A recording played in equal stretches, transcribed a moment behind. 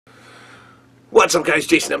What's up, guys?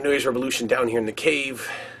 Jason up, New Age Revolution, down here in the cave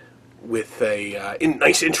with a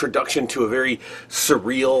nice introduction to a very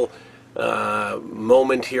surreal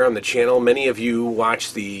moment here on the channel. Many of you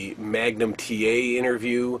watched the Magnum TA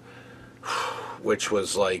interview, which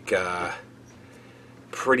was like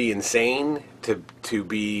pretty insane to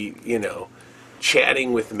be,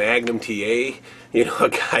 chatting with Magnum TA, a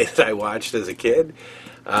guy that I watched as a kid.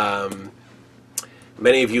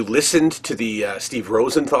 Many of you listened to the Steve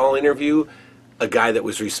Rosenthal interview, a guy that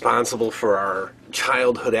was responsible for our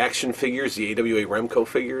childhood action figures, the AWA Remco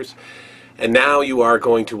figures. And now you are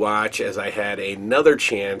going to watch as I had another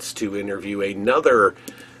chance to interview another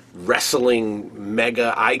wrestling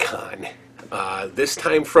mega icon. This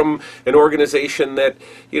time from an organization that,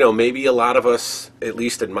 maybe a lot of us, at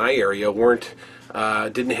least in my area,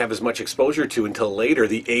 didn't have as much exposure to until later,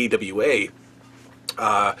 the AWA.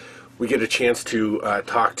 I get a chance to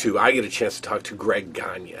talk to Greg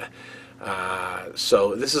Gagne.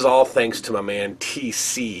 So this is all thanks to my man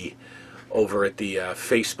TC over at the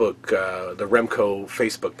Facebook, the Remco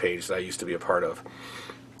Facebook page that I used to be a part of.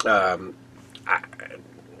 I,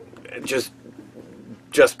 just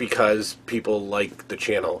because people like the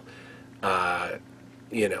channel,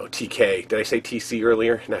 TK. Did I say TC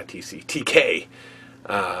earlier? Not TC. TK.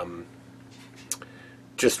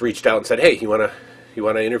 Just reached out and said, "Hey, you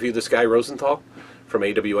wanna interview this guy Rosenthal from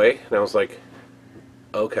AWA?" And I was like,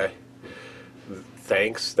 "Okay.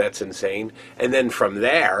 Thanks, that's insane." And then from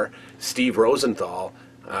there, Steve Rosenthal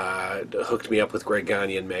hooked me up with Greg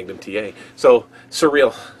Gagne and Magnum TA. So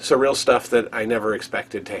surreal stuff that I never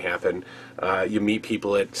expected to happen. You meet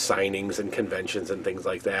people at signings and conventions and things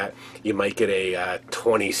like that. You might get a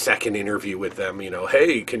 20-second interview with them.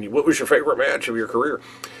 Hey, what was your favorite match of your career?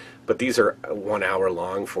 But these are 1 hour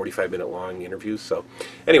long, 45-minute long interviews. So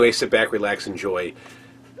anyway, sit back, relax, enjoy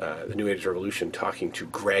the New Age Revolution talking to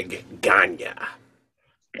Greg Gagne.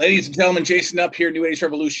 Ladies and gentlemen, Jason up here, New Age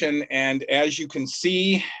Revolution, and as you can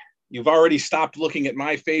see, you've already stopped looking at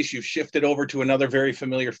my face. You've shifted over to another very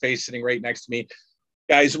familiar face sitting right next to me.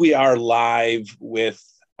 Guys, we are live with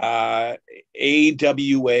AWA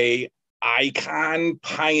icon,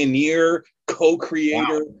 pioneer,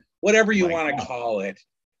 co-creator, whatever you want to call it.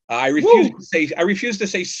 I refuse to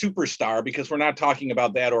say superstar because we're not talking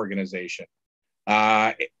about that organization.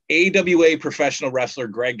 AWA professional wrestler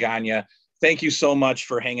Greg Gagne. Thank you so much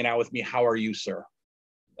for hanging out with me. How are you, sir?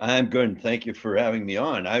 I'm good, and thank you for having me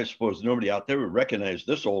on. I suppose nobody out there would recognize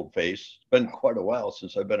this old face. It's been quite a while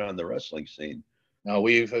since I've been on the wrestling scene. No,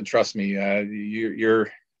 trust me,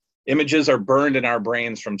 your images are burned in our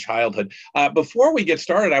brains from childhood. Before we get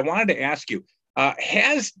started, I wanted to ask you,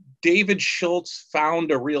 has David Schultz found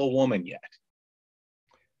a real woman yet?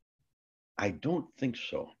 I don't think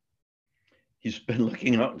so. He's been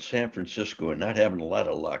looking out in San Francisco and not having a lot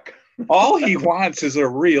of luck. All he wants is a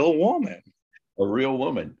real woman. A real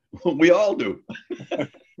woman. We all do.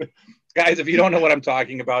 Guys, if you don't know what I'm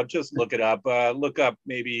talking about, just look it up. Look up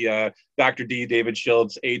maybe Dr. D, David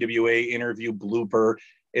Schultz, AWA interview blooper.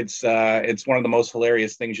 It's one of the most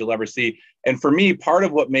hilarious things you'll ever see. And for me, part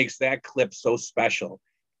of what makes that clip so special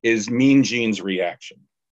is Mean Gene's reaction.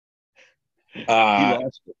 He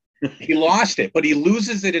lost it. He lost it, but he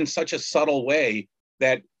loses it in such a subtle way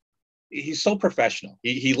that he's so professional.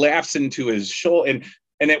 He laughs into his shoulder.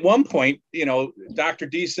 And at one point, Dr.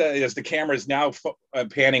 D says, as the camera is now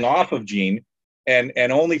panning off of Gene and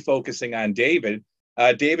only focusing on David,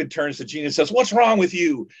 David turns to Gene and says, "What's wrong with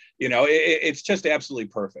you?" It's just absolutely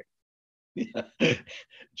perfect. Yeah.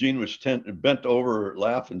 Gene was bent over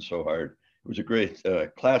laughing so hard. It was a great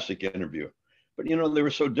classic interview. But, they were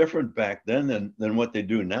so different back then than what they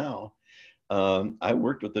do now. I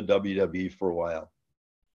worked with the WWE for a while.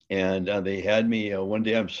 And they had me, one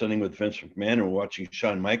day I'm sitting with Vince McMahon and watching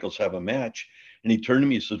Shawn Michaels have a match. And he turned to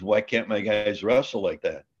me and says, "Why can't my guys wrestle like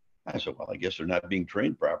that?" I said, "Well, I guess they're not being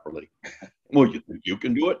trained properly." "Well, you think you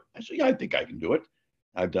can do it?" I said, "Yeah, I think I can do it.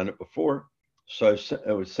 I've done it before." So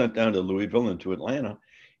I was sent down to Louisville and to Atlanta.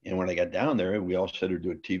 And when I got down there, we all said to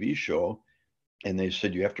do a TV show. And they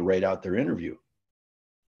said, "You have to write out their interview."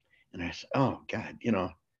 And I said, "Oh, God,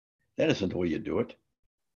 that isn't the way you do it."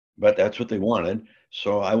 But that's what they wanted.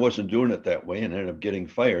 So I wasn't doing it that way and ended up getting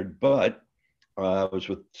fired. But I was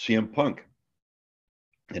with CM Punk.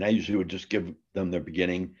 And I usually would just give them their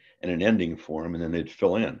beginning and an ending for them, and then they'd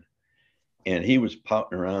fill in. And he was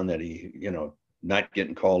pouting around that he, not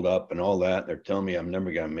getting called up and all that. They're telling me I'm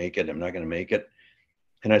never going to make it. I'm not going to make it.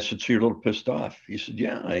 And I said, "So you're a little pissed off?" He said,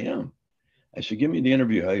 "Yeah, I am." I said, "Give me the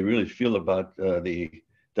interview, how you really feel about the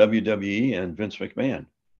WWE and Vince McMahon."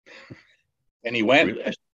 And he went.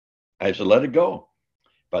 Really? I said, "Let it go."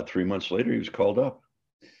 About 3 months later, he was called up.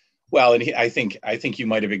 Well, and I think you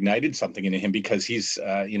might have ignited something into him because he's,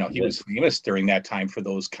 he was famous during that time for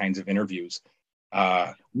those kinds of interviews.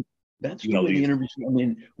 Uh, That's you the know, way the these, interviews. I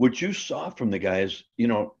mean, what you saw from the guys,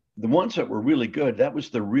 the ones that were really good, that was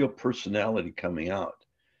the real personality coming out.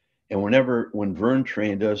 And when Vern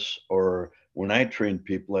trained us, or when I trained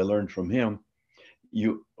people, I learned from him.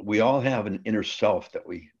 We all have an inner self that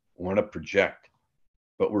we want to project,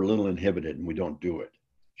 but we're a little inhibited and we don't do it.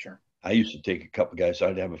 sure. I used to take a couple guys,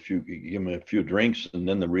 I'd have give them a few drinks, and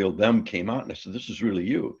then the real them came out, and I said, "This is really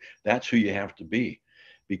you. That's who you have to be,"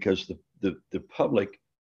 because the public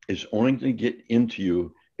is only going to get into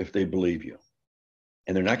you if they believe you,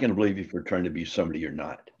 and they're not going to believe you for trying to be somebody you're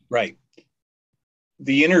not. Right.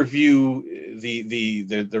 The interview,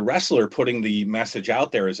 the wrestler putting the message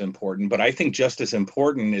out there is important, but I think just as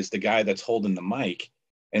important is the guy that's holding the mic.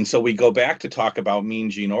 And so we go back to talk about Mean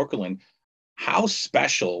Gene Okerlund. How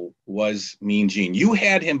special was Mean Gene? You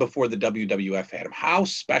had him before the WWF had him. How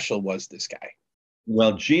special was this guy?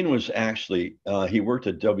 Well, Gene was actually he worked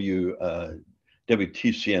at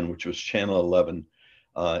WTCN, which was Channel 11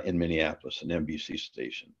 in Minneapolis, an NBC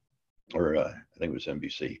station, or I think it was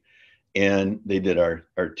NBC. And they did our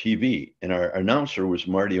TV, and our announcer was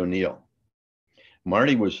Marty O'Neill.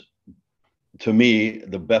 Marty was, to me,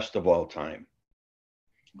 the best of all time.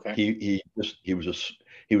 Okay. He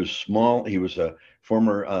was small. He was a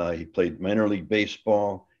former. He played minor league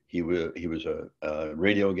baseball. He was a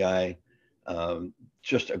radio guy,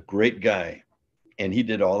 just a great guy, and he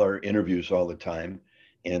did all our interviews all the time,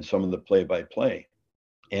 and some of the play-by-play.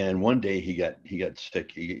 And one day he got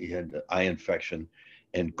sick. He had an eye infection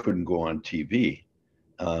and couldn't go on TV.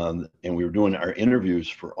 And we were doing our interviews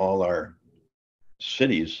for all our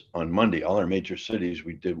cities on Monday, all our major cities.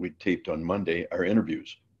 We taped on Monday our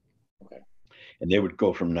interviews. Okay. And they would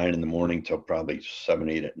go from 9 a.m. till probably 7,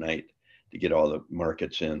 8 at night to get all the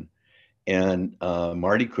markets in. And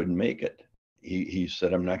Marty couldn't make it. He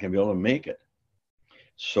said, "I'm not going to be able to make it."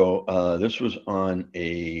 So this was on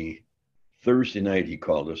a Thursday night. He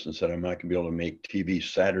called us and said, "I'm not going to be able to make TV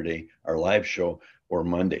Saturday, our live show, or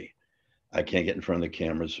Monday. I can't get in front of the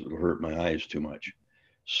cameras. It'll hurt my eyes too much."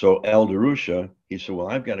 So Al DeRusha, he said, "Well,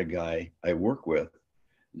 I've got a guy I work with."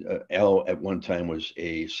 Al at one time was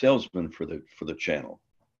a salesman for the channel,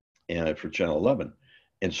 and for Channel 11,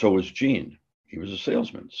 and so was Gene. He was a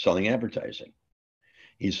salesman selling advertising.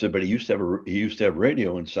 He said, but he used to have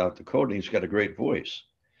radio in South Dakota, and he's got a great voice.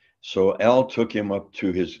 So Al took him up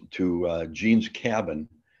to Gene's cabin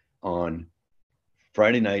on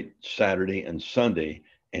Friday night, Saturday, and Sunday,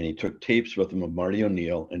 and he took tapes with him of Marty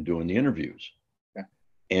O'Neill and doing the interviews. Yeah.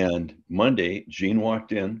 And Monday, Gene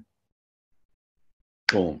walked in,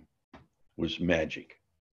 boom, was magic.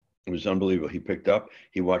 It was unbelievable. He picked up,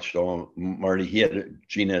 he watched all Marty.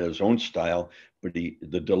 Gene had his own style, but the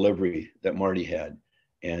delivery that Marty had,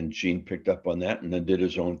 and Gene picked up on that and then did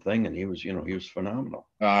his own thing, and he was phenomenal.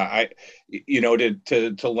 To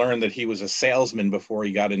learn that he was a salesman before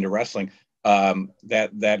he got into wrestling,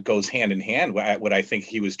 that goes hand in hand. What I think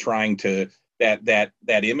he was trying to that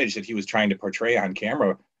image that he was trying to portray on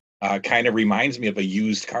camera kind of reminds me of a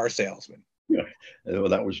used car salesman. Yeah, well,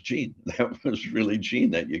 that was Gene. That was really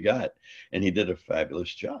Gene that you got, and he did a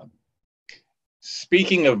fabulous job.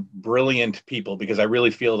 Speaking of brilliant people, because I really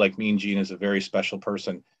feel like Mean Gene is a very special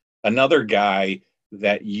person, another guy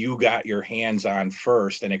that you got your hands on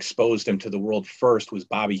first and exposed him to the world first was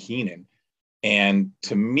Bobby Heenan. And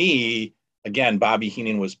to me, again, Bobby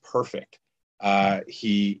Heenan was perfect.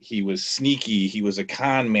 He was sneaky. He was a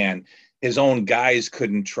con man. His own guys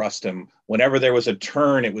couldn't trust him. Whenever there was a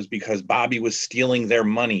turn, it was because Bobby was stealing their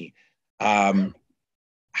money. How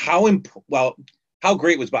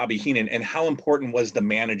great was Bobby Heenan, and how important was the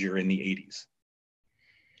manager in the 80s?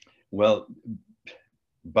 Well,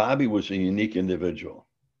 Bobby was a unique individual.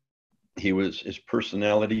 His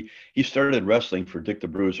personality. He started wrestling for Dick the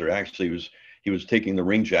Bruiser. Actually, he was taking the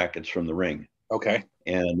ring jackets from the ring. Okay.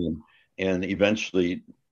 And eventually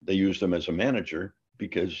they used him as a manager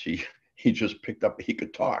because he just picked up. He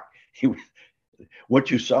could talk.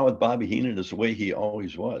 What you saw with Bobby Heenan is the way he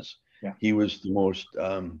always was. Yeah. He was the most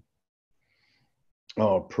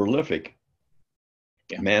prolific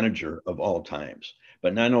manager of all times.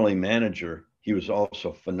 But not only manager, he was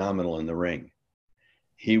also phenomenal in the ring.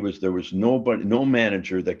 There was no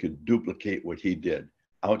manager that could duplicate what he did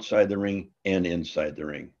outside the ring and inside the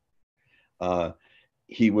ring.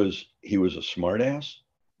 He was a smart ass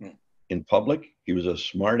in public. He was a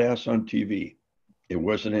smart ass on TV. It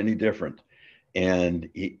wasn't any different. And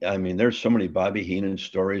there's so many Bobby Heenan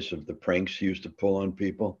stories of the pranks he used to pull on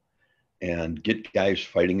people and get guys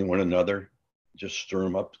fighting one another. just stir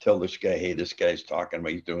him up, tell this guy, hey, this guy's talking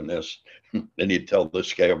about he's doing this. Then he'd tell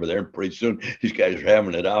this guy over there, and pretty soon these guys are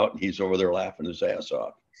having it out, and he's over there laughing his ass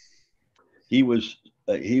off. He was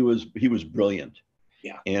brilliant.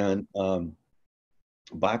 Yeah. And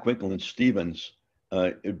Bockwinkel and Stevens,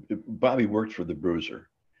 Bobby worked for the Bruiser,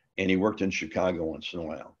 and he worked in Chicago once in a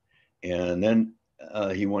while. And then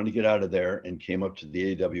he wanted to get out of there and came up to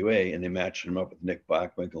the AWA, and they matched him up with Nick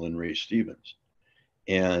Bockwinkel and Ray Stevens.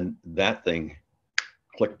 And that thing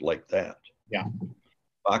clicked like that. Yeah.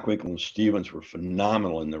 Bockwinkel and Stevens were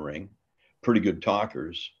phenomenal in the ring, pretty good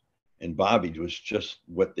talkers, and Bobby was just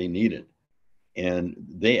what they needed. And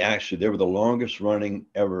they were the longest running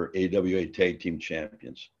ever AWA tag team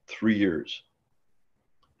champions, 3 years.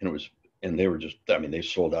 And they were just, I mean, they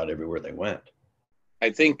sold out everywhere they went. I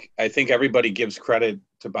think everybody gives credit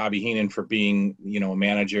to Bobby Heenan for being, a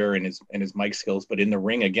manager and his mic skills, but in the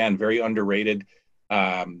ring, again, very underrated.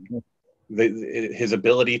 His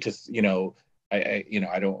ability to,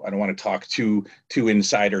 I don't want to talk too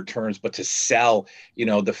insider terms, but to sell,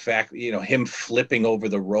 the fact, him flipping over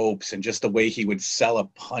the ropes and just the way he would sell a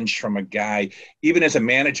punch from a guy, even as a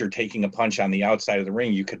manager taking a punch on the outside of the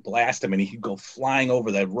ring, you could blast him and he'd go flying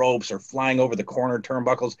over the ropes or flying over the corner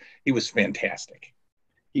turnbuckles. He was fantastic.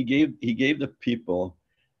 He gave the people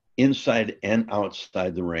inside and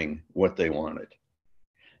outside the ring what they wanted.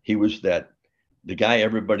 He was the guy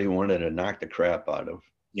everybody wanted to knock the crap out of.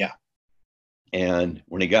 Yeah. And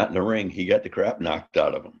when he got in the ring, he got the crap knocked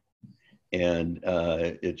out of him. And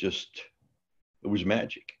it was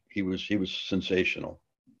magic. He was sensational.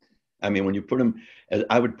 I mean, when you put him,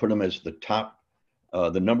 I would put him as the top,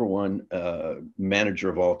 the number one manager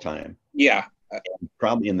of all time. Yeah.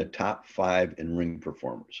 Probably in the top 5 in ring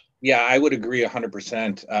performers. Yeah, I would agree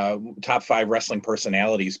 100%. Top 5 wrestling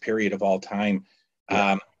personalities, period, of all time.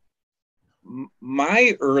 Yeah.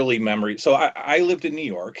 My early memory. So I lived in New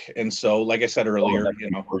York, and so, like I said earlier,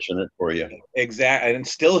 fortunate for you. Exactly, and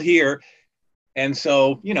still here. And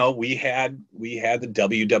so, we had the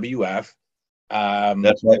WWF.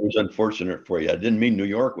 That's why it was unfortunate for you. I didn't mean New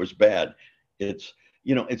York was bad. It's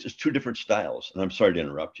just 2 different styles. And I'm sorry to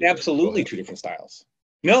interrupt you. Absolutely 2 different styles.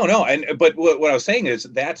 No. But what I was saying is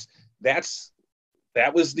that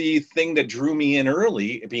was the thing that drew me in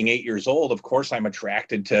early, being 8 years old. Of course, I'm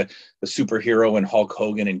attracted to the superhero and Hulk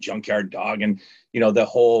Hogan and Junkyard Dog and, the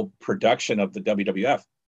whole production of the WWF.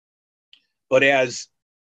 But as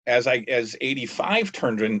 85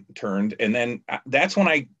 turned, and then that's when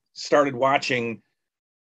I started watching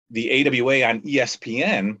the AWA on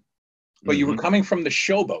ESPN. But you were coming from the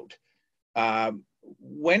Showboat.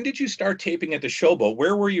 When did you start taping at the Showboat?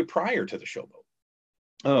 Where were you prior to the Showboat?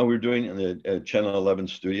 We were doing in the Channel 11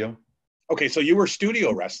 studio. Okay, so you were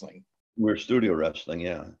studio wrestling. We were studio wrestling,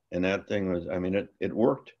 yeah. And that thing was, I mean, it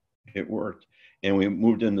worked. It worked. And we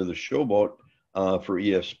moved into the Showboat for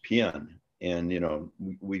ESPN. And,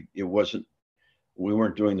 we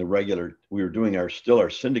weren't doing the regular, we were doing our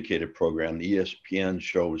syndicated program. The ESPN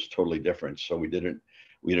show was totally different. So we did it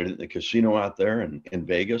in the casino out there in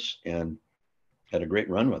Vegas and had a great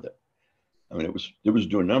run with it. I mean, it was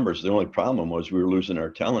doing numbers. The only problem was we were losing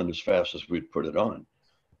our talent as fast as we'd put it on.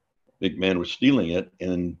 Big man was stealing it,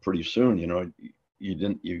 and pretty soon, you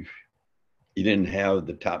didn't have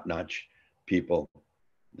the top-notch people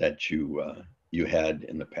that you had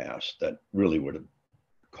in the past that really would have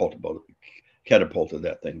catapulted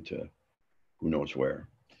that thing to who knows where.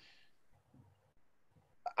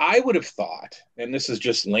 I would have thought, and this is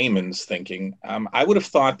just layman's thinking, I would have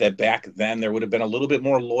thought that back then there would have been a little bit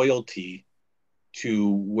more loyalty to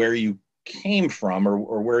where you came from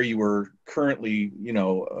or where you were currently,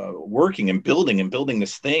 working and building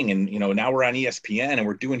this thing. And, now we're on ESPN and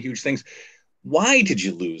we're doing huge things. Why did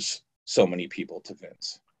you lose so many people to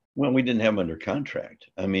Vince? Well, we didn't have them under contract.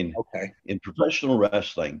 I mean, okay. In professional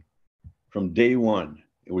wrestling, from day one,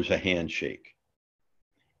 it was a handshake.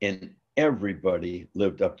 And everybody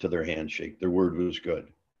lived up to their handshake. Their word was good.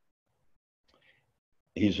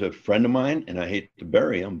 He's a friend of mine, and I hate to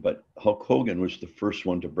bury him, but Hulk Hogan was the first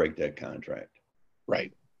one to break that contract.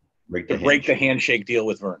 Right. Break the handshake deal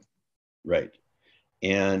with Vern. Right.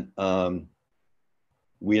 And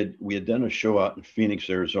we had done a show out in Phoenix,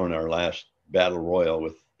 Arizona, our last battle royal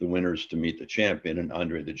with the winners to meet the champion and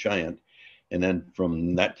Andre the Giant. And then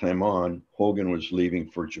from that time on, Hogan was leaving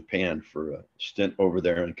for Japan for a stint over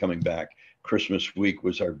there and coming back. Christmas week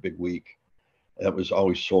was our big week. That was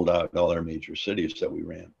always sold out in all our major cities that we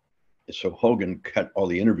ran. And so Hogan cut all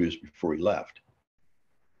the interviews before he left.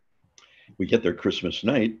 We get there Christmas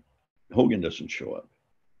night, Hogan doesn't show up.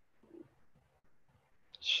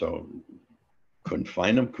 So Couldn't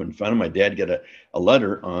find him. Couldn't find him. My dad got a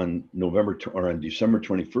letter on on December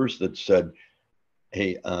 21st that said,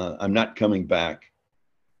 "Hey, I'm not coming back."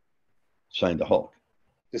 Signed the Hulk.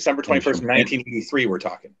 December 21st, 1983. We're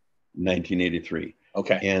talking. 1983.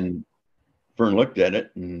 Okay. And Vern looked at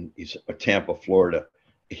it, and he's Tampa, Florida.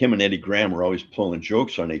 Him and Eddie Graham were always pulling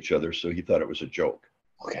jokes on each other, so he thought it was a joke.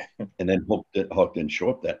 Okay. And then Hulk didn't show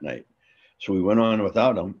up that night. So we went on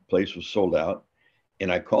without him. Place was sold out.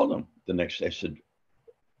 And I called him the next day. I said,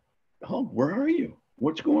 "Hulk, where are you?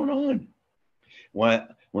 What's going on?" Well,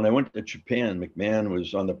 when I went to Japan, McMahon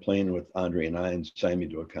was on the plane with Andre and I and signed me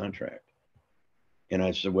to a contract. And I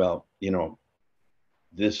said, "Well,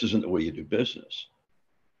 this isn't the way you do business.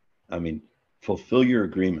 I mean, fulfill your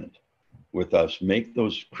agreement with us, make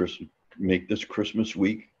this Christmas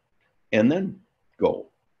week, and then go.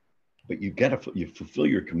 But you fulfill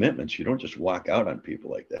your commitments. You don't just walk out on people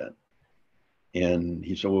like that." And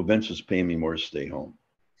he said, "Well, Vince is paying me more to stay home."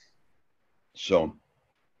 So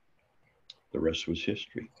the rest was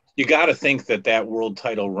history. You got to think that world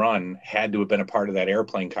title run had to have been a part of that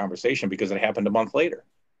airplane conversation because it happened a month later.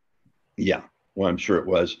 Yeah, well, I'm sure it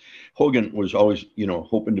was. Hogan was always,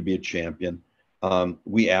 hoping to be a champion.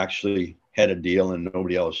 We actually had a deal, and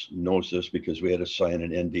nobody else knows this because we had to sign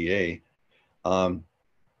an NDA.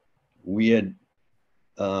 We had,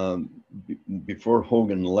 before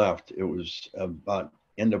Hogan left, it was about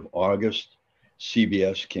end of August,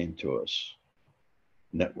 CBS came to us,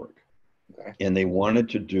 network. Okay. And they wanted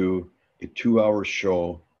to do a 2-hour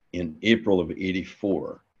show in April of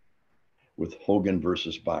 '84 with Hogan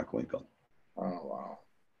versus Bockwinkel. Oh, wow.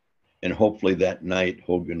 And hopefully that night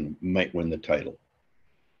Hogan might win the title.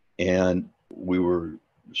 And we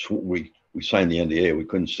signed the NDA. We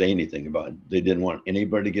couldn't say anything about it. They didn't want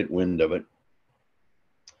anybody to get wind of it.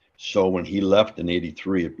 So when he left in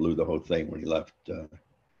 '83, it blew the whole thing when he left in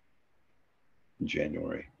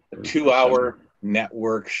January. A 2-hour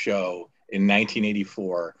network show in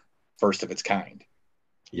 1984, first of its kind.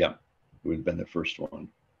 Yeah, it would have been the first one.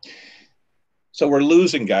 So we're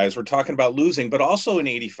losing, guys. We're talking about losing, but also in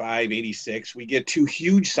 '85, '86, we get two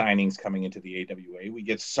huge signings coming into the AWA. We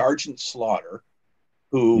get Sergeant Slaughter,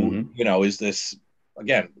 who, is this,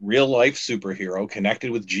 again, real life superhero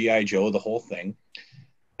connected with G.I. Joe, the whole thing.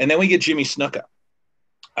 And then we get Jimmy Snuka.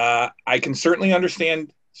 I can certainly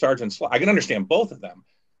understand Sergeant Slaughter. I can understand both of them.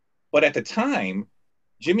 But at the time,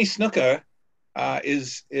 Jimmy Snuka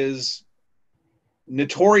is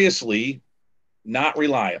notoriously not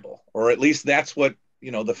reliable, or at least that's what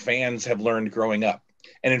the fans have learned growing up.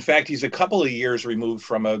 And in fact, he's a couple of years removed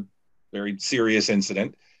from a very serious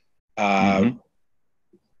incident.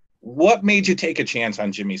 What made you take a chance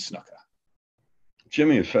on Jimmy Snuka?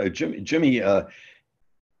 Jimmy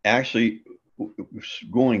actually,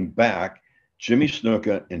 going back, Jimmy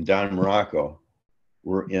Snuka and Don Morocco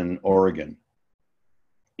were in Oregon.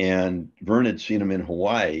 And Vern had seen him in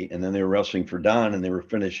Hawaii, and then they were wrestling for Don, and they were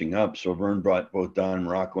finishing up. So Vern brought both Don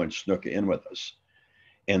Morocco and Snuka in with us,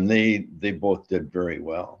 and they both did very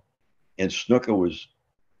well. And Snuka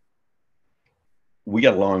we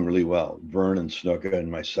got along really well, Vern and Snuka and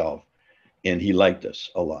myself, and he liked us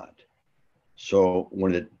a lot. So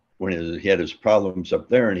when he had his problems up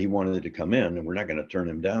there, and he wanted to come in, and we're not going to turn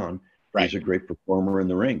him down. Right. He's a great performer in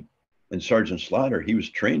the ring. And Sergeant Slaughter, he was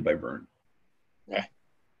trained by Vern. Okay.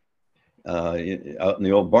 Out in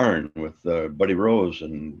the old barn with Buddy Rose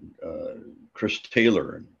and Chris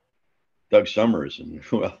Taylor and Doug Summers and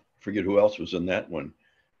forget who else was in that one.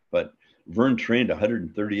 But Vern trained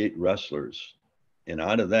 138 wrestlers, and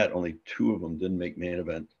out of that, only 2 of them didn't make main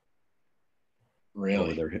event.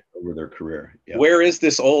 Really? Over their career. Yeah. Where is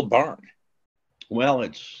this old barn? Well,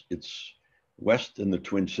 it's west in the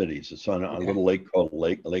Twin Cities. It's on a little lake called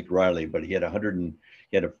Lake Riley, but he had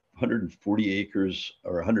 140 acres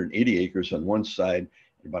or 180 acres on one side,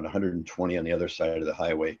 and about 120 on the other side of the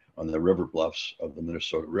highway on the river bluffs of the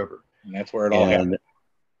Minnesota River. And that's where it all happened.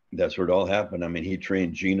 That's where it all happened. I mean, he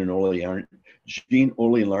trained Gene Ole and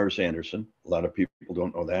Lars Anderson. A lot of people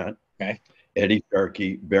don't know that. Okay. Eddie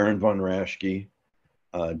Sharkey, Baron von Raschke,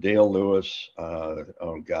 Dale Lewis,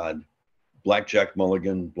 Blackjack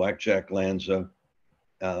Mulligan, Blackjack Lanza,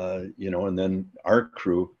 and then our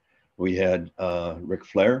crew, we had Ric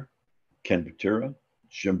Flair, Ken Patera,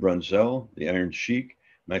 Jim Brunzell, the Iron Sheik,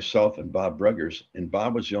 myself, and Bob Bruggers. And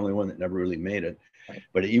Bob was the only one that never really made it. Right.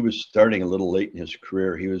 But he was starting a little late in his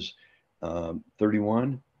career. He was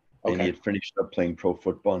 31, and he had finished up playing pro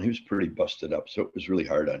football, and he was pretty busted up. So it was really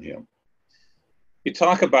hard on him. You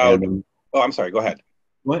talk about I'm sorry, go ahead.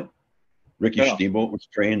 What? Ricky Steamboat was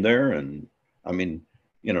trained there, and I mean,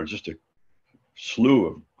 just a slew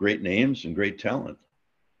of great names and great talent.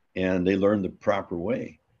 and they learned the proper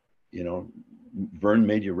way. You know, Vern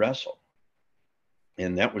made you wrestle.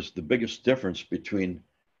 And that was the biggest difference between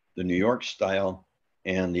the New York style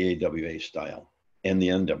and the AWA style and the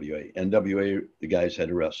NWA. NWA, the guys had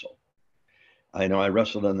to wrestle. I know I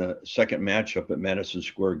wrestled in the second match up at Madison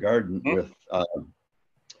Square Garden with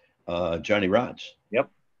Johnny Rods. Yep.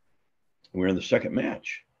 We were in the second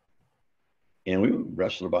match. And we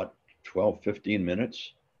wrestled about 12, 15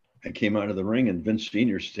 minutes. I came out of the ring and Vince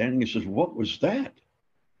Sr. standing. He says, "What was that?"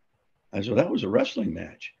 I said, "That was a wrestling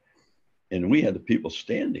match." And we had the people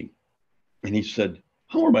standing. And he said,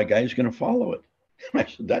 "How are my guys going to follow it?" I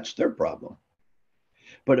said, "That's their problem."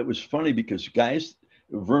 But it was funny because guys,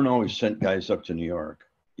 Vern always sent guys up to New York,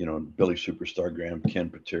 you know, Billy Superstar Graham,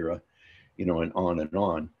 Ken Patera, you know, and on and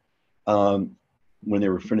on. When they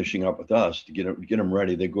were finishing up with us to get them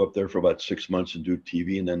ready, they go up there for about 6 months and do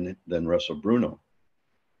TV and then wrestle Bruno.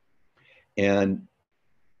 And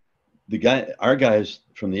our guys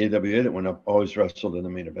from the AWA that went up always wrestled in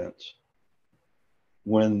the main events.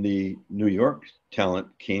 When the New York talent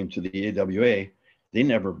came to the AWA, they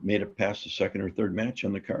never made it past the second or third match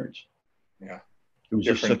on the cards. Yeah. It was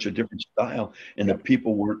just such a different style. And the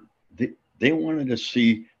people they wanted to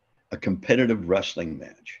see a competitive wrestling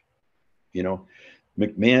match. You know,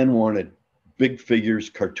 McMahon wanted big figures,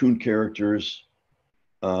 cartoon characters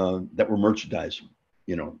that were merchandising.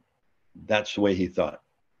 You know, that's the way he thought.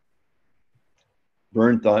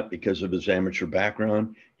 Vern thought because of his amateur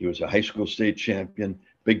background, he was a high school state champion,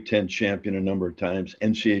 Big Ten champion a number of times,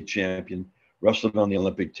 NCAA champion, wrestled on the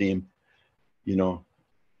Olympic team. You know,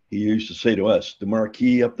 he used to say to us, the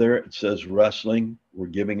marquee up there, it says wrestling. We're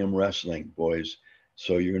giving them wrestling, boys.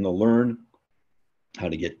 So you're going to learn how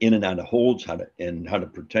to get in and out of holds, how to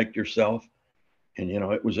protect yourself. And, you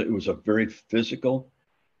know, it was a very physical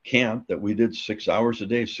camp that we did 6 hours a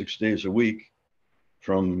day, 6 days a week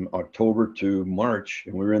from October to March.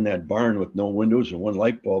 And we were in that barn with no windows and one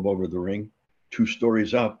light bulb over the ring, 2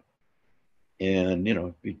 stories up. And, you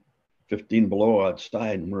know, be 15 below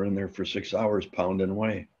outside, and we're in there for 6 hours pounding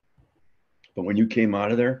away. But when you came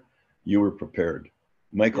out of there, you were prepared.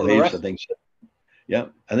 Michael Hayes, I think, said,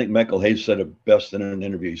 Michael Hayes said it best in an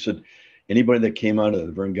interview. He said, anybody that came out of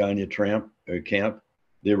the Vern Gagne camp,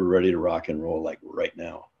 they were ready to rock and roll like right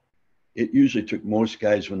now. It usually took most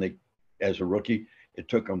guys as a rookie, it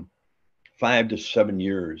took them 5 to 7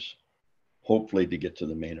 years, hopefully, to get to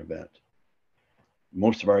the main event.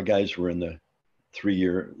 Most of our guys were in the 3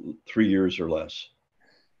 years or less.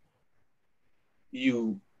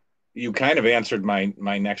 You kind of answered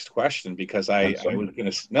my next question, because I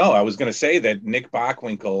was going to say that Nick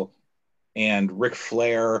Bockwinkel and Ric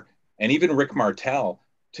Flair and even Rick Martel,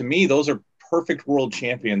 to me, those are perfect world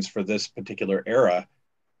champions for this particular era.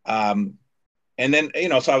 And then, you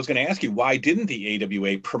know, so I was going to ask you, why didn't the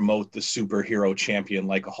AWA promote the superhero champion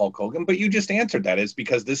like a Hulk Hogan? But you just answered that. It's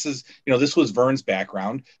because this was Vern's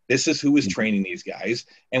background. This is who was training these guys.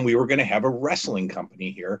 And we were going to have a wrestling company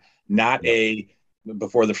here, not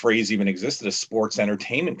before the phrase even existed, a sports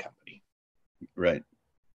entertainment company. Right.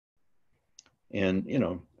 And, you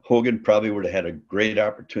know, Hogan probably would have had a great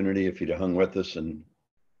opportunity if he'd have hung with us and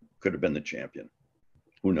could have been the champion.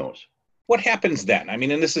 Who knows? What happens then? I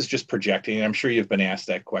mean, and this is just projecting, and I'm sure you've been asked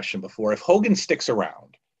that question before. If Hogan sticks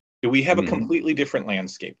around, do we have a completely different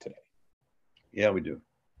landscape today? Yeah, we do.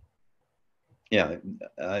 Yeah,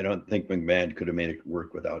 I don't think McMahon could have made it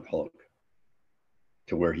work without Hulk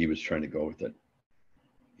to where he was trying to go with it.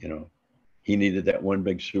 You know, he needed that one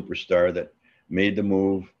big superstar that made the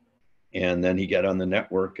move, and then he got on the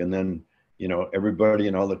network, and then, you know, everybody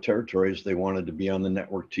in all the territories, they wanted to be on the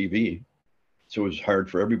network TV. So it was hard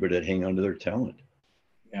for everybody to hang on to their talent.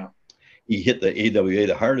 Yeah. He hit the AWA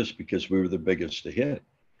the hardest because we were the biggest to hit.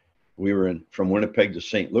 We were from Winnipeg to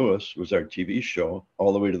St. Louis was our TV show,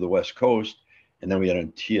 all the way to the West Coast. And then we had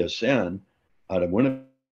on TSN out of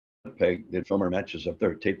Winnipeg. They'd film our matches up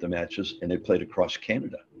there, tape the matches, and they played across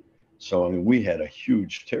Canada. So, I mean, we had a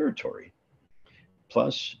huge territory.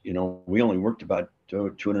 Plus, you know, we only worked about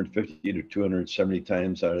 250 to 270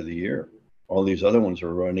 times out of the year. All these other ones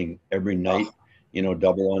are running every night, you know,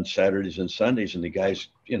 double on Saturdays and Sundays. And the guys,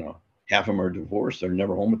 you know, half of them are divorced. They're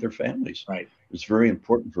never home with their families. Right. It's very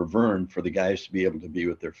important for Vern for the guys to be able to be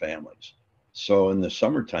with their families. So in the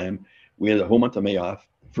summertime, we had the whole month of May off,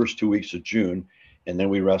 first 2 weeks of June. And then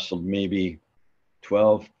we wrestled maybe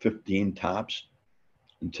 12, 15 tops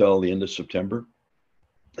until the end of September.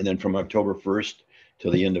 And then from October 1st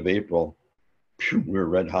till the end of April, we were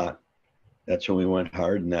red hot. That's when we went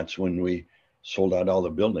hard. And that's when we sold out all the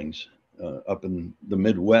buildings up in the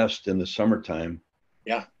Midwest in the summertime.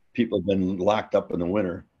 Yeah. People have been locked up in the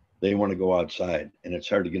winter. they want to go outside, and it's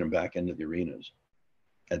hard to get them back into the arenas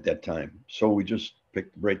at that time. So we just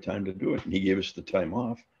picked the right time to do it, and he gave us the time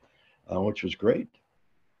off, which was great.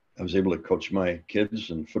 I was able to coach my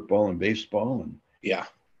kids in football and baseball, and Yeah.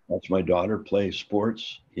 watch my daughter play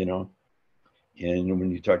sports, you know. And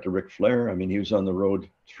when you talk to Ric Flair, I mean, he was on the road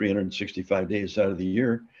 365 days out of the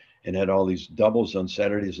year and had all these doubles on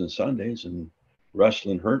Saturdays and Sundays, and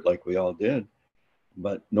wrestling hurt like we all did,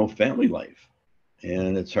 but no family life.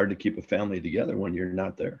 And it's hard to keep a family together when you're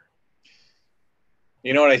not there.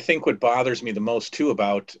 You know what I think what bothers me the most too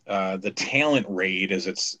about the talent raid, as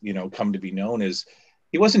it's come to be known, is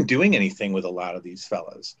he wasn't doing anything with a lot of these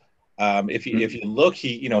fellas. If you look,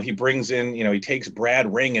 he brings in, he takes Brad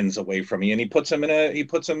Ringens away from me and he puts him in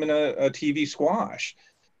a TV squash.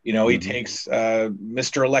 He takes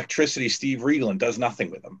Mr. Electricity Steve Regal and does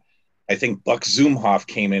nothing with him. I think Buck Zumhoff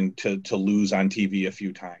came in to lose on TV a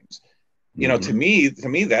few times. To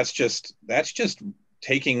me that's just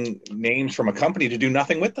taking names from a company to do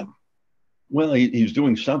nothing with them. Well, he's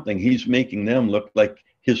doing something. He's making them look like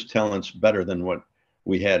his talent's better than what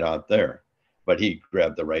we had out there. But he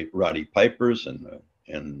grabbed the right Roddy Pipers and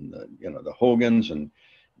the Hogans and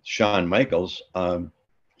Shawn Michaels.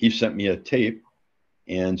 He sent me a tape,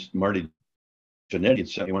 and Marty Jannetty had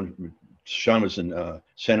sent me one. Shawn was in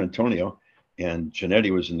San Antonio, and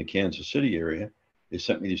Jannetty was in the Kansas City area. They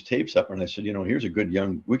sent me these tapes up, and I said, here's a good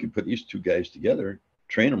we could put these two guys together,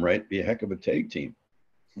 train them right, be a heck of a tag team.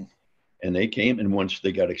 And they came, and once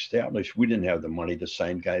they got established, we didn't have the money to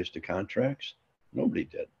sign guys to contracts. Nobody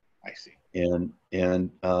did. I see. And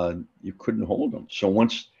you couldn't hold them. So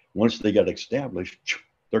once they got established,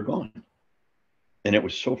 they're gone. And it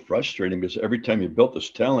was so frustrating because every time you built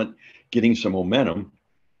this talent, getting some momentum,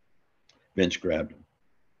 Vince grabbed them.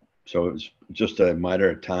 So it was just a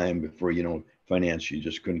matter of time before, financially, you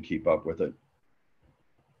just couldn't keep up with it.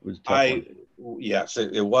 It was a tough one. Yes,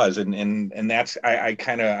 it was. And that's,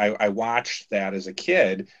 I watched that as a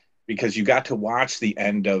kid because you got to watch the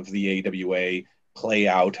end of the AWA play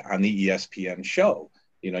out on the ESPN show.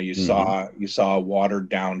 You saw a watered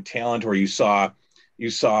down talent, or you saw,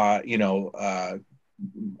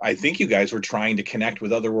 I think you guys were trying to connect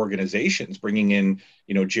with other organizations, bringing in,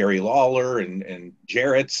 Jerry Lawler and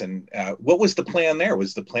Jarrett's. And what was the plan there?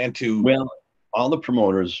 Was the plan to? Well, all the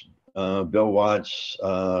promoters, Bill Watts,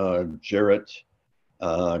 Jarrett,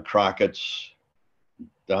 Crockett's,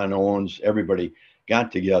 Don Owens, everybody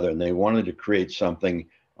got together, and they wanted to create something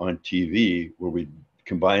on TV where we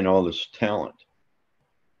combine all this talent,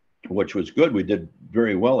 which was good. We did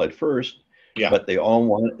very well at first, but they all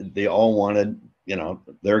wanted,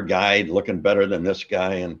 their guy looking better than this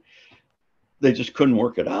guy, and they just couldn't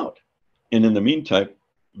work it out. And in the meantime,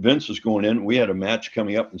 Vince was going in. We had a match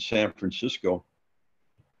coming up in San Francisco.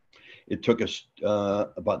 It took us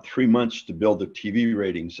about 3 months to build the TV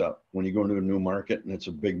ratings up. When you go into a new market, and it's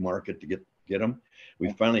a big market to get them,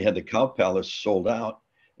 we finally had the Cow Palace sold out,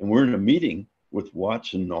 and we're in a meeting with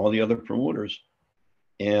Watts and all the other promoters,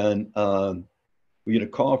 and we get a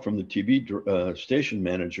call from the TV station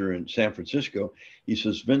manager in San Francisco. He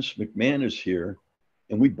says, Vince McMahon is here,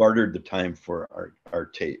 and we bartered the time for our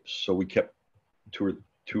tapes. So we kept two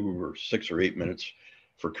or 6 or 8 minutes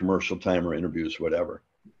for commercial time or interviews, whatever.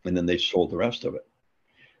 And then they sold the rest of it.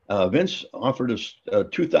 Vince offered us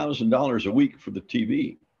 $2,000 a week for the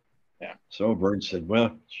TV. Yeah. So Vern said,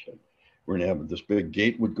 well, we're going to have this big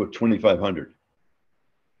gate, would go $2,500.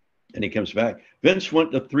 And he comes back. Vince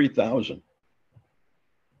went to $3,000.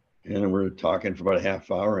 And we're talking for about a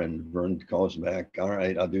half hour, and Vern calls back. All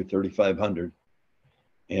right, I'll do $3,500.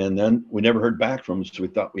 And then we never heard back from him, so we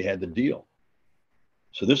thought we had the deal.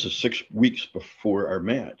 So this is 6 weeks before our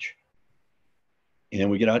match. And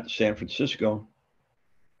we get out to San Francisco,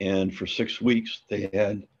 and for 6 weeks, they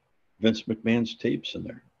had Vince McMahon's tapes in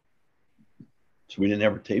there. So we didn't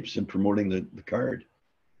have our tapes in promoting the card.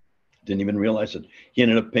 Didn't even realize it. He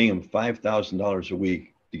ended up paying him $5,000 a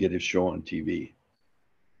week to get his show on TV.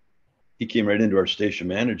 He came right into our station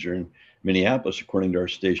manager in Minneapolis, according to our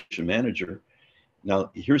station manager.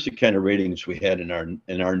 Now, here's the kind of ratings we had in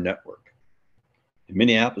our network. In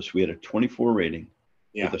Minneapolis, we had a 24 rating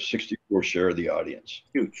with a 64 share of the audience.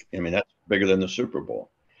 Huge. I mean, that's bigger than the Super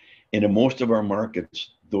Bowl. And in most of our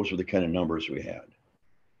markets, those were the kind of numbers we had.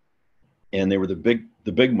 And they were the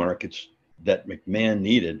big markets that McMahon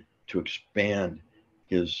needed to expand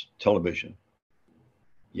his television,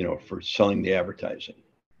 for selling the advertising.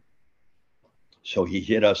 So he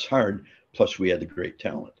hit us hard, plus we had the great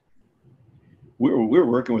talent. We were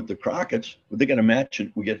working with the Crockett's. They got a match,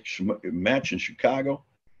 we get a match in Chicago,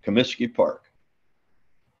 Comiskey Park.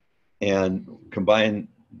 And combine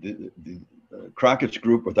Crockett's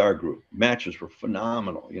group with our group. Matches were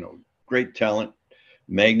phenomenal. You know, great talent.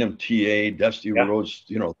 Magnum, TA, Dusty Yeah. Rhodes.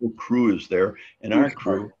 You know, the whole crew is there, and our Huge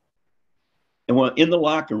crew. part. And when in the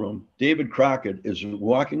locker room, David Crockett is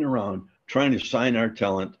walking around trying to sign our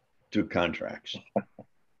talent to contracts.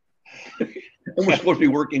 And we're supposed to be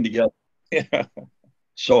working together. Yeah.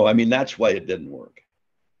 So, I mean, that's why it didn't work.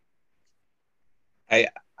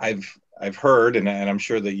 I've heard, and I'm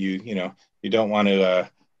sure that you don't want to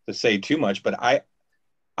say too much, but I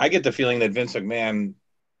get the feeling that Vince McMahon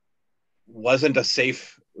wasn't a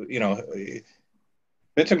safe, Vince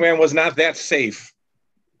McMahon was not that safe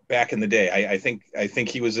back in the day. I think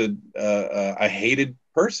he was a hated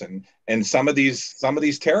person, and some of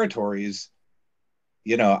these territories,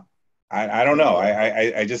 I don't know.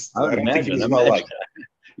 I don't think he was well liked.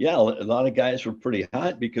 Yeah, a lot of guys were pretty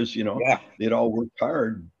hot because they'd all worked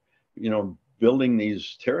hard, building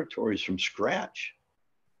these territories from scratch.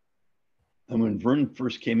 And when Vern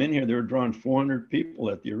first came in here, they were drawing 400 people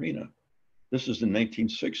at the arena. This is in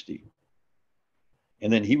 1960.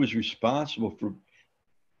 And then he was responsible for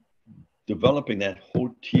developing that whole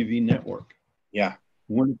TV network. Yeah.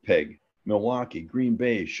 Winnipeg, Milwaukee, Green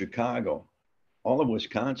Bay, Chicago, all of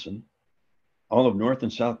Wisconsin, all of North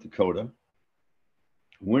and South Dakota,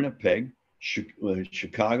 Winnipeg,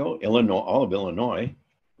 Chicago, Illinois, all of Illinois.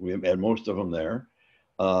 We had most of them there.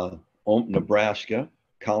 Nebraska,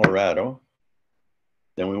 Colorado.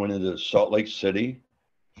 Then we went into Salt Lake City,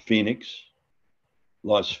 Phoenix,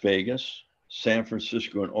 Las Vegas, San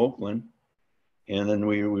Francisco, and Oakland. And then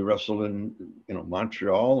we wrestled in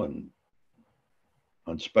Montreal and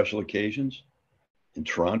on special occasions, in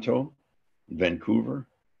Toronto, Vancouver.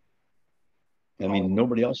 I mean,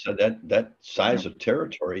 nobody else had that size of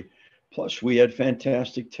territory. Plus, we had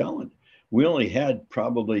fantastic talent. We only had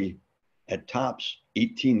probably at tops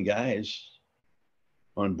 18 guys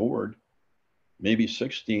on board, maybe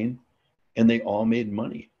 16, and they all made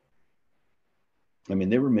money. I mean,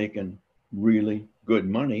 they were making really good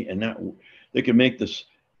money, and they could make this.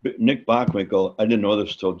 Nick Bockwinkel, I didn't know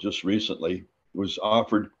this till just recently, was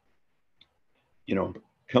offered,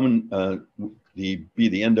 come and be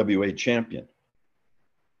the NWA champion.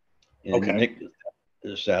 And Nick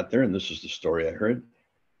sat there, and this is the story I heard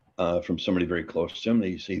from somebody very close to him.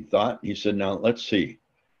 He said, now let's see.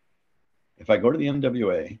 If I go to the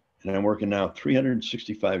NWA and I'm working now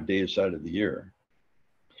 365 days out of the year,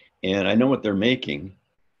 and I know what they're making,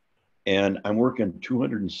 and I'm working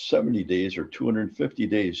 270 days or 250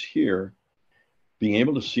 days here, being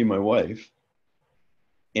able to see my wife,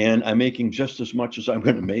 and I'm making just as much as I'm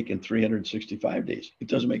going to make in 365 days. It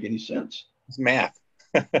doesn't make any sense. It's math.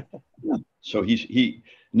 Yeah. So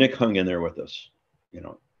Nick hung in there with us.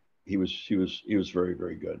 He was very,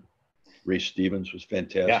 very good. Ray Stevens was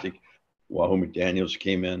fantastic. Yeah. Wahoo McDaniels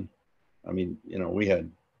came in. I mean, we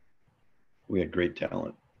had great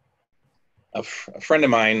talent. A friend of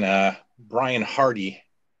mine, Brian Hardy.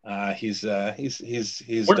 He's one of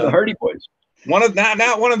the Hardy Boys.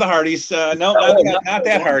 Not one of the Hardys. No, not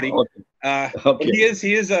that Hardy. Okay.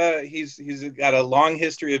 He's got a long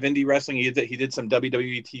history of indie wrestling. He did some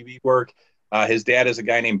WWE TV work. His dad is a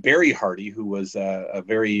guy named Barry Hardy, who was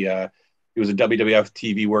he was a WWF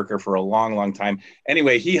TV worker for a long, long time.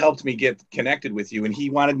 Anyway, he helped me get connected with you, and he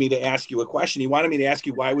wanted me to ask you a question. He wanted me to ask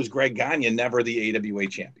you, why was Greg Gagne never the AWA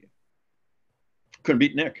champion? Couldn't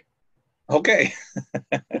beat Nick. Okay.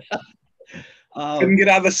 Couldn't get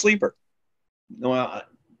out of the sleeper. No,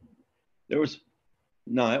 it was,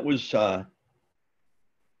 I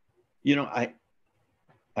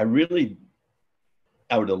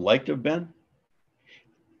would have liked to have been.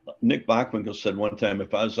 Nick Bockwinkel said one time,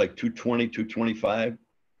 if I was like 220, 225,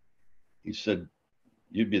 he said,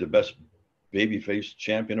 you'd be the best babyface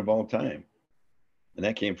champion of all time. And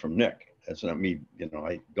that came from Nick. That's not me.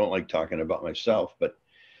 I don't like talking about myself, but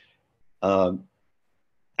I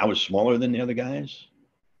was smaller than the other guys.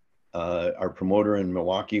 Our promoter in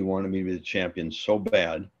Milwaukee wanted me to be the champion so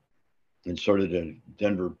bad, and so did a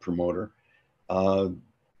Denver promoter.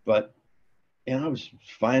 But I was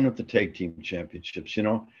fine with the tag team championships.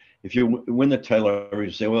 If you win the title,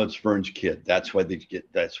 you say, "Well, it's Vern's kid. That's why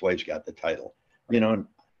he's got the title." I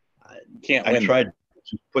tried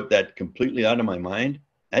to put that completely out of my mind.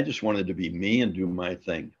 I just wanted to be me and do my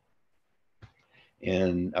thing.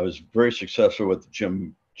 And I was very successful with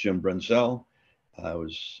Jim Brunzell. I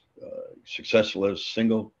was successful as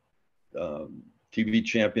single TV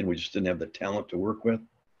champion. We just didn't have the talent to work with.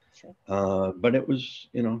 Sure. But it was,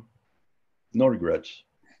 no regrets.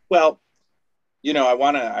 Well, I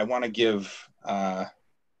want to give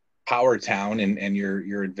Power Town and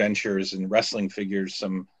your adventures and wrestling figures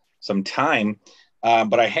some time.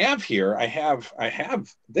 But I have here, I have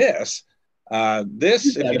this.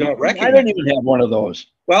 This, if you don't I recognize, don't even have one of those.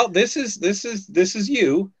 well, this is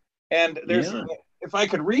you. And there's, Yeah, if I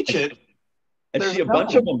could reach it, I there's see a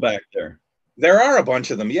bunch of them back there. there are a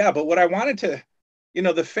bunch of them. Yeah, but what I wanted to,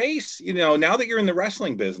 the face, now that you're in the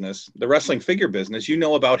wrestling business, the wrestling figure business,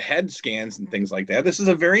 about head scans and things like that. This is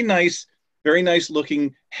a very nice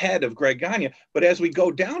looking head of Greg Gagne. But as we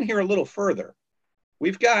go down here a little further,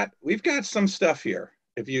 we've got some stuff here.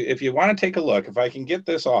 If you want to take a look, if I can get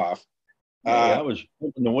this off. Hey, I was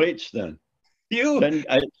putting the weights then. You Then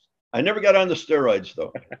I never got on the steroids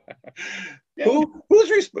though. Yeah.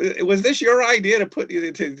 was this your idea to put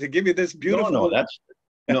to give you this beautiful? No, that's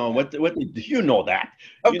no. What you know that?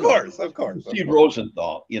 Of You course, know, of course. Steve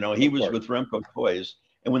Rosenthal. He Of was course. with Remco Toys,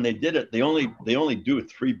 and when they did it, they only do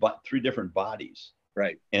three different bodies,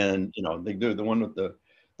 Right. and they do the one with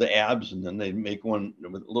the abs, and then they make one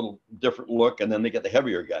with a little different look, and then they get the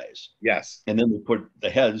heavier guys, Yes. and then they put the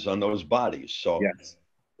heads on those bodies. So Yes.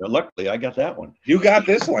 luckily, I got that one. You got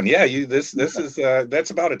this one. Yeah, this is that's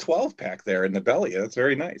about a 12 pack there in the belly. That's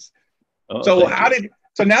very nice. Oh, So thank you.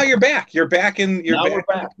 so now you're back. You're back in Now we're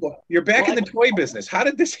back. You're back Well, in the toy business. How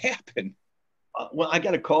did this happen? Well, I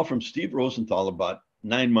got a call from Steve Rosenthal about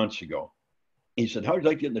 9 months ago. He said, "How would you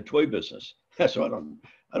like to get in the toy business?" I said, I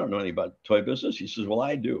don't know anything about toy business." He says, "Well,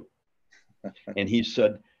 I do." And he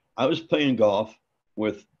said, "I was playing golf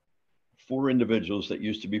with 4 individuals that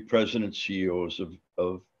used to be president CEOs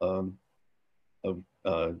of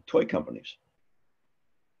toy companies,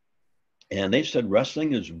 and they said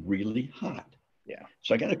wrestling is really hot." Yeah.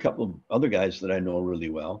 So I got a couple of other guys that I know really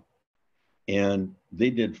well, and they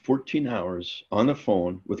did 14 hours on the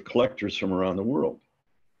phone with collectors from around the world.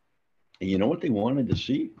 And you know what they wanted to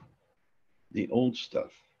see? The old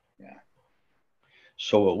stuff. Yeah.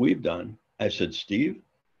 So what we've done, I said, "Steve,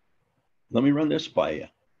 let me run this by you.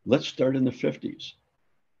 Let's start in the 50s.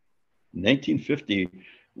 1950,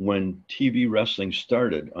 when TV wrestling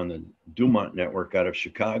started on the Dumont network out of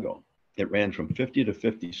Chicago, it ran from 50 to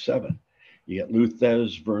 57. You got Lou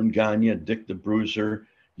Thez, Vern Gagne, Dick the Bruiser,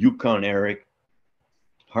 Yukon Eric,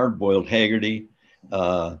 Hardboiled Haggerty,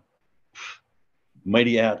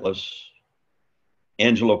 Mighty Atlas,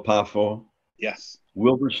 Angelo Paffo, Yes.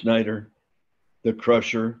 Wilbur Snyder, The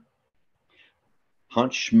Crusher,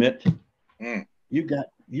 Hans Schmidt. Mm.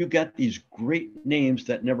 You got these great names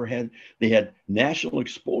that they had national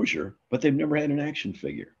exposure, but they've never had an action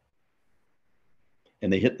figure.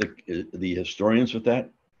 And they hit the historians with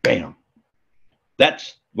that. Bam.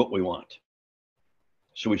 That's what we want.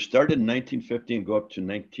 So we started in 1950 and go up to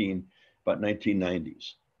about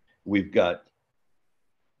 1990s. We've got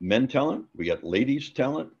men talent, we got ladies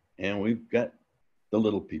talent, and we've got the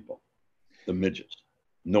little people, the midgets.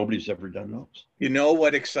 Nobody's ever done those. You know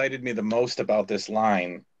what excited me the most about this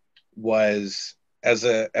line was as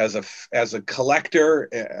a collector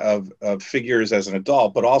of figures as an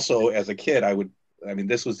adult, but also as a kid,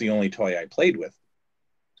 this was the only toy I played with.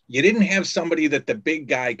 You didn't have somebody that the big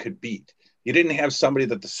guy could beat. You didn't have somebody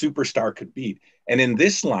that the superstar could beat. And in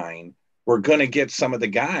this line, we're going to get some of the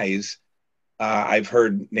guys. I've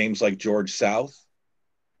heard names like George South,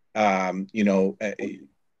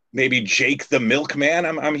 maybe Jake the Milkman.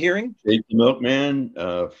 I'm hearing Jake the Milkman,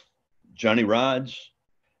 Johnny Rods.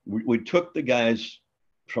 We took the guys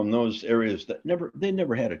from those areas that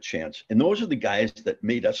never had a chance, and those are the guys that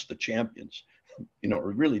made us the champions. We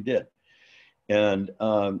really did. And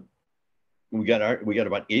we got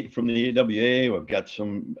about 8 from the AWA. We've got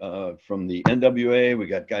some from the NWA. We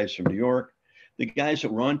got guys from New York. The guys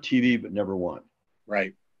that were on TV but never won.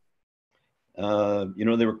 Right. They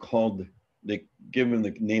were called. They give them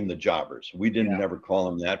the name the Jobbers. We didn't never call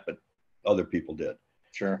them that, but other people did.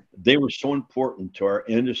 Sure. They were so important to our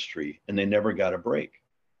industry, and they never got a break.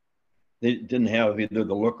 They didn't have either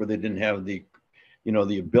the look or they didn't have the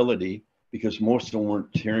ability, because most of them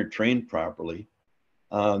weren't trained properly,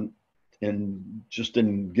 and just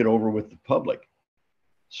didn't get over with the public.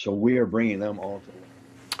 So we are bringing them all to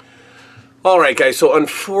life. All right, guys. So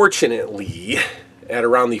unfortunately, at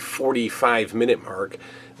around the 45-minute mark,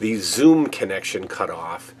 the Zoom connection cut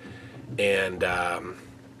off, and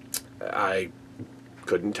I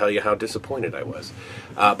couldn't tell you how disappointed I was.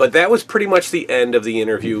 But that was pretty much the end of the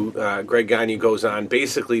interview. Greg Gagne goes on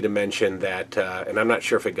basically to mention that, and I'm not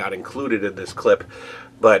sure if it got included in this clip,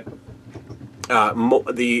 but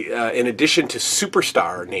in addition to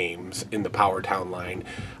superstar names in the Power Town line,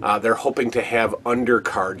 they're hoping to have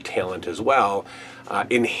undercard talent as well,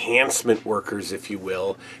 enhancement workers, if you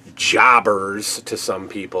will, jobbers to some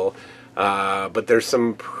people. But there's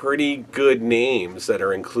some pretty good names that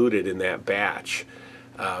are included in that batch.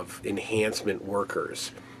 of enhancement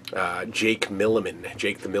workers. Jake Milliman,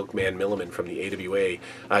 Jake the Milkman Milliman from the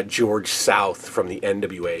AWA, George South from the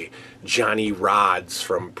NWA, Johnny Rods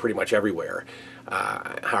from pretty much everywhere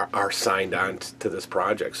are signed on to this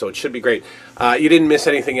project. So it should be great. You didn't miss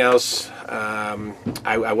anything else.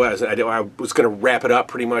 I was going to wrap it up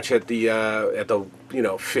pretty much at the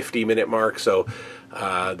 50-minute mark. So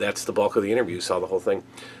that's the bulk of the interview. Saw the whole thing.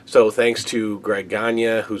 So thanks to Greg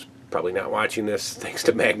Gagne, who's probably not watching this. Thanks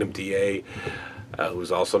to Magnum DA.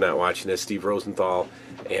 Who's also not watching this, Steve Rosenthal,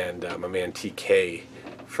 and my man TK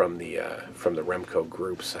from the Remco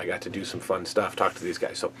groups. I got to do some fun stuff, talk to these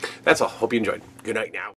guys. So that's all. Hope you enjoyed. Good night now.